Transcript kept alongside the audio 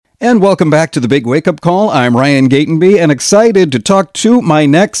And welcome back to the Big Wake Up Call. I'm Ryan Gatenby and excited to talk to my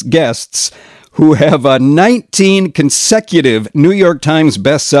next guests who have 19 consecutive New York Times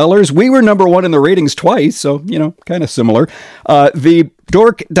bestsellers. We were number one in the ratings twice, so, kind of similar. The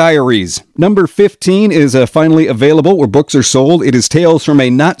Dork Diaries, number 15, is finally available where books are sold. It is tales from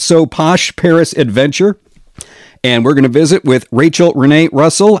a not-so-posh Paris adventure. And we're going to visit with Rachel Renée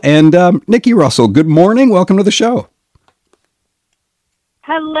Russell and Nikki Russell. Good morning. Welcome to the show.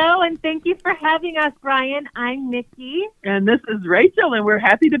 Hello, and thank you for having us, Brian. I'm Nikki. And this is Rachel, and we're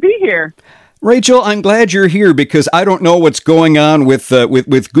happy to be here. Rachel, I'm glad you're here because I don't know what's going on with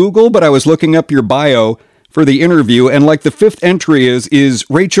Google, but I was looking up your bio for the interview, and like the fifth entry is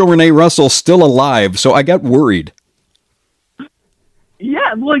Rachel Renée Russell still alive? So I got worried.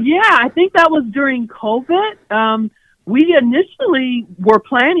 Yeah, I think that was during COVID. We initially were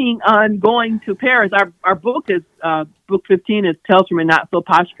planning on going to Paris. Our book is book 15 is Tales from a Not So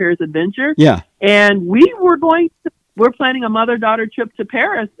Posh Paris Adventure. Yeah, and we're planning a mother-daughter trip to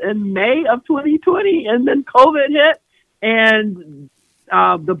Paris in May of 2020, and then COVID hit, and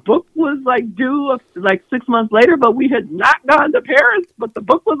the book was due 6 months later, but we had not gone to Paris, but the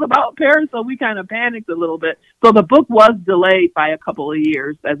book was about Paris, so we kind of panicked a little bit. So the book was delayed by a couple of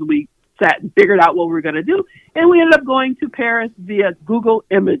years as we sat and figured out what we were going to do, and we ended up going to Paris via Google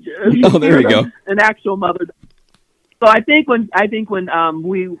Images. Oh, there you go. An actual mother. So I think when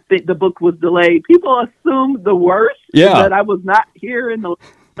the book was delayed, people assumed the worst. Yeah. That I was not here in the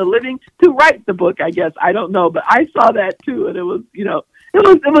living to write the book. I guess I don't know, but I saw that too, and it was it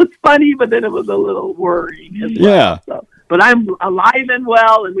was funny, but then it was a little worrying as well. Yeah. So, but I'm alive and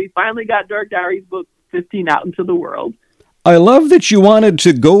well, and we finally got Dork Diaries book 15 out into the world. I love that you wanted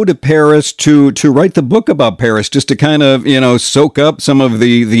to go to Paris to write the book about Paris, just to kind of, soak up some of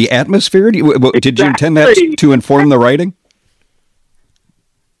the atmosphere. Did you intend that to inform the writing?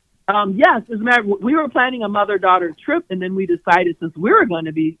 Yes. As a matter, we were planning a mother-daughter trip, and then we decided since we were going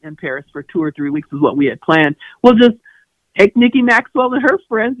to be in Paris for 2 or 3 weeks is what we had planned, we'll just take Nikki Maxwell and her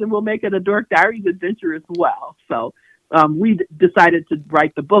friends, and we'll make it a Dork Diaries adventure as well. So we decided to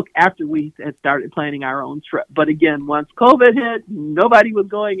write the book after we had started planning our own trip. But again, once COVID hit, nobody was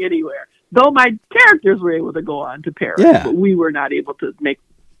going anywhere. Though my characters were able to go on to Paris, but we were not able to make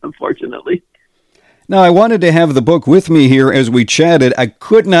it, unfortunately. Now, I wanted to have the book with me here as we chatted. I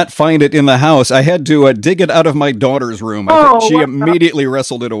could not find it in the house. I had to dig it out of my daughter's room. She immediately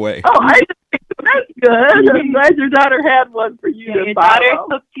wrestled it away. Oh, that's good. I'm glad your daughter had one for you to your borrow. daughter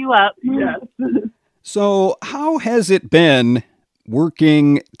hooked you up. Yes. So how has it been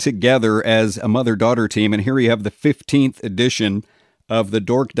working together as a mother-daughter team? And here you have the 15th edition of the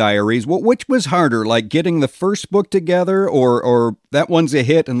Dork Diaries. Which was harder, like getting the first book together or that one's a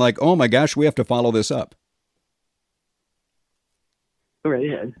hit and oh my gosh, we have to follow this up? Go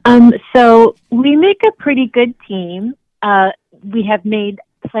right ahead. So we make a pretty good team. We have made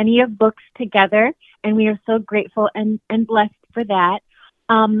plenty of books together, and we are so grateful and blessed for that.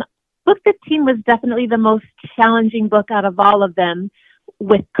 Book 15 was definitely the most challenging book out of all of them,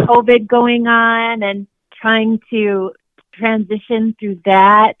 with COVID going on and trying to transition through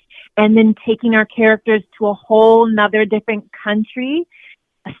that, and then taking our characters to a whole nother different country,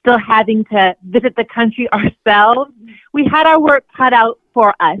 still having to visit the country ourselves. We had our work cut out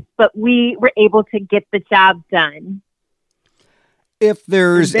for us, but we were able to get the job done. If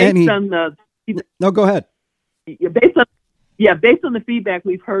there's any... No, go ahead. Based on the feedback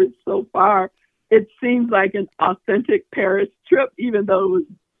we've heard so far, it seems like an authentic Paris trip, even though it was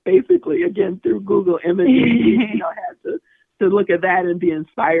basically, again, through Google Images, had to look at that and be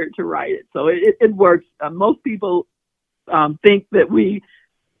inspired to write it. So it works. Most people think that we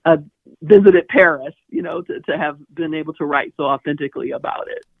visited Paris, to have been able to write so authentically about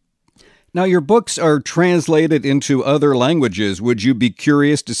it. Now, your books are translated into other languages. Would you be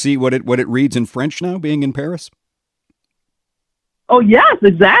curious to see what it reads in French now, being in Paris? Oh, yes,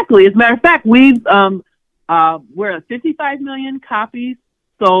 exactly. As a matter of fact, we're at 55 million copies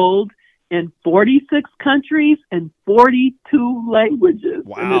sold in 46 countries and 42 languages.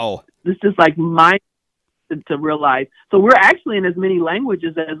 Wow. It's just mind to realize. So we're actually in as many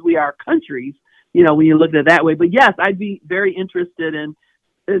languages as we are countries, when you look at it that way. But yes, I'd be very interested in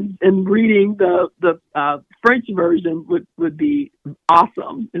reading the French version would be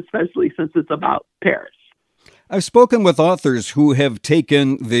awesome, especially since it's about Paris. I've spoken with authors who have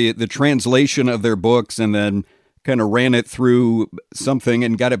taken the translation of their books and then kind of ran it through something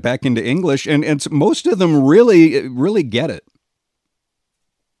and got it back into English, and most of them really, really get it.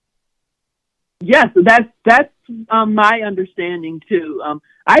 Yes, that's my understanding too.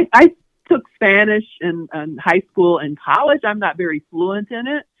 I took Spanish in high school and college. I'm not very fluent in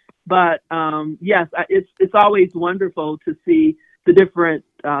it, But yes, it's always wonderful to see the different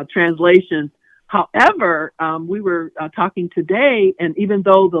translations. However, we were talking today, and even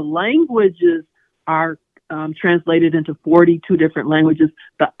though the languages are translated into 42 different languages,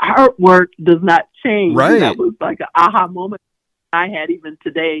 the artwork does not change. Right. And that was like an aha moment I had even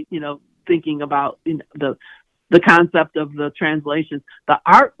today, thinking about the concept of the translations. The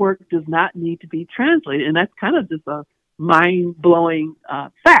artwork does not need to be translated. And that's kind of just a mind-blowing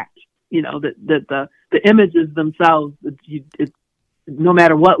fact, that the images themselves, no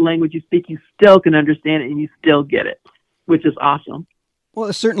matter what language you speak, you still can understand it and you still get it, which is awesome. Well,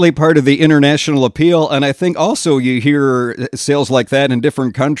 it's certainly part of the international appeal. And I think also you hear sales like that in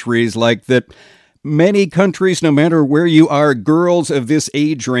different countries, like that many countries, no matter where you are, girls of this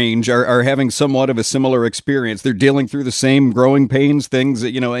age range are having somewhat of a similar experience. They're dealing through the same growing pains, things,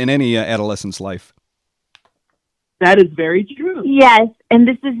 in any adolescent's life. That is very true. Yes, and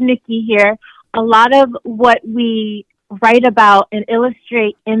this is Nikki here. A lot of what we write about and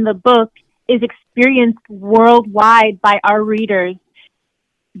illustrate in the book is experienced worldwide by our readers.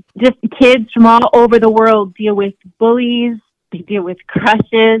 Just kids from all over the world deal with bullies, they deal with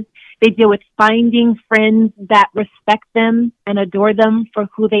crushes, they deal with finding friends that respect them and adore them for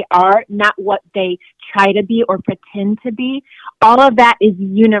who they are, not what they try to be or pretend to be. All of that is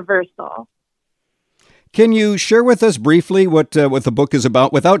universal. Can you share with us briefly what the book is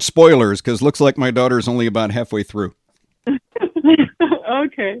about, without spoilers, because it looks like my daughter's only about halfway through.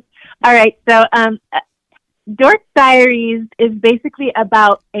 Okay. All right. So Dork Diaries is basically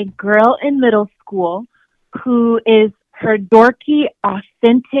about a girl in middle school who is her dorky,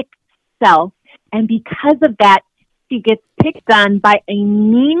 authentic self. And because of that, she gets picked on by a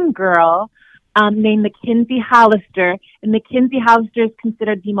mean girl named Mackenzie Hollister. And Mackenzie Hollister is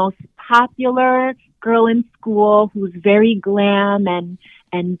considered the most popular girl in school, who's very glam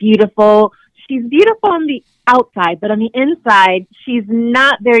and beautiful. She's beautiful on the outside, but on the inside, she's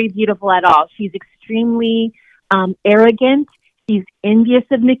not very beautiful at all. She's extremely arrogant. She's envious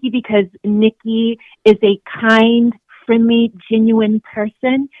of Nikki because Nikki is a kind, friendly, genuine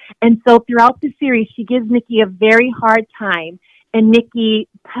person. And so throughout the series, she gives Nikki a very hard time. And Nikki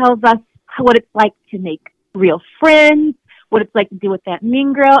tells us what it's like to make real friends, what it's like to deal with that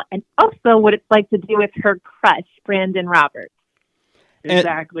mean girl, and also what it's like to deal with her crush, Brandon Roberts.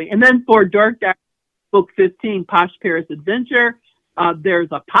 Exactly. And then for Dork Diaries, book 15, POSH Paris Adventure, there's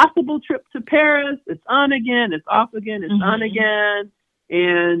a possible trip to Paris. It's on again, it's off again, it's on again.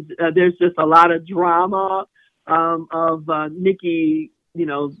 And there's just a lot of drama of Nikki,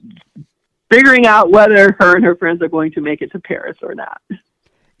 figuring out whether her and her friends are going to make it to Paris or not.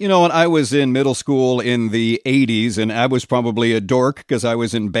 When I was in middle school in the 80s, and I was probably a dork because I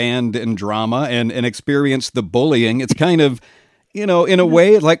was in band and drama and experienced the bullying, it's kind of, in a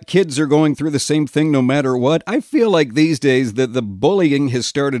way, like kids are going through the same thing no matter what. I feel like these days that the bullying has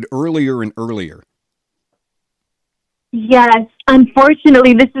started earlier and earlier. Yes,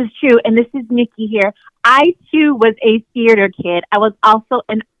 unfortunately, this is true. And this is Nikki here. I, too, was a theater kid. I was also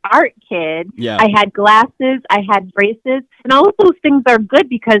an art kid. Yeah. I had glasses. I had braces. And all of those things are good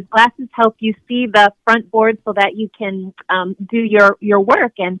because glasses help you see the front board so that you can do your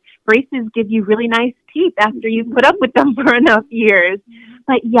work. And braces give you really nice teeth after you put up with them for enough years.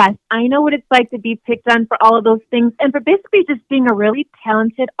 But yes, I know what it's like to be picked on for all of those things and for basically just being a really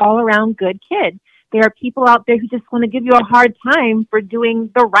talented, all-around good kid. There are people out there who just want to give you a hard time for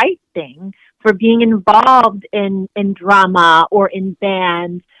doing the right thing, for being involved in drama or in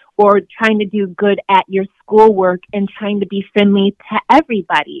band or trying to do good at your schoolwork and trying to be friendly to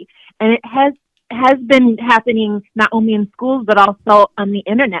everybody. And it has been happening not only in schools but also on the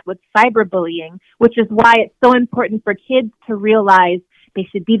internet with cyberbullying, which is why it's so important for kids to realize they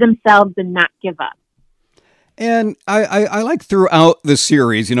should be themselves and not give up. And I like throughout the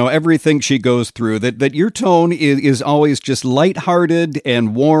series, everything she goes through, that your tone is always just lighthearted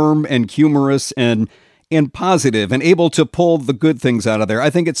and warm and humorous and positive and able to pull the good things out of there.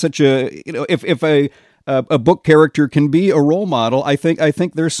 I think it's such if a book character can be a role model, I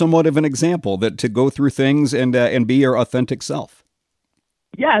think there's somewhat of an example that to go through things and be your authentic self.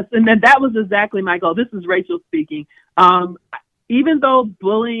 Yes, and then that was exactly my goal. This is Rachel speaking. Even though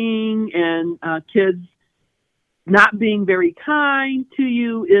bullying and kids not being very kind to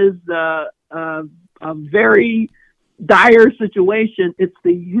you is a very dire situation, it's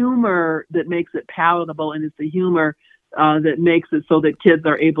the humor that makes it palatable, and it's the humor that makes it so that kids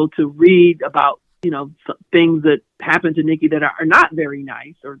are able to read about things that happen to Nikki that are not very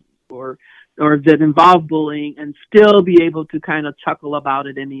nice or that involve bullying and still be able to kind of chuckle about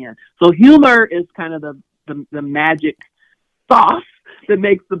it in the end. So humor is kind of the magic sauce that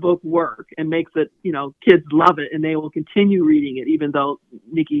makes the book work and makes it, kids love it and they will continue reading it, even though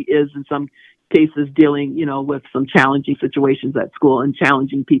Nikki is in some cases dealing, with some challenging situations at school and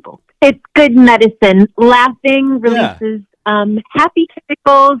challenging people. It's good medicine. Laughing releases happy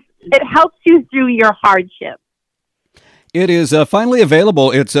chemicals. It helps you through your hardship. It is finally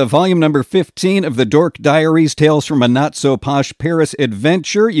available. It's volume number 15 of the Dork Diaries, Tales from a Not-So-Posh Paris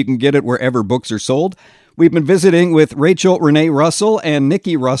Adventure. You can get it wherever books are sold. We've been visiting with Rachel Renée Russell and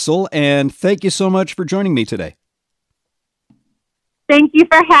Nikki Russell, and thank you so much for joining me today. Thank you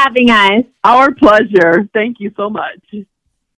for having us. Our pleasure. Thank you so much.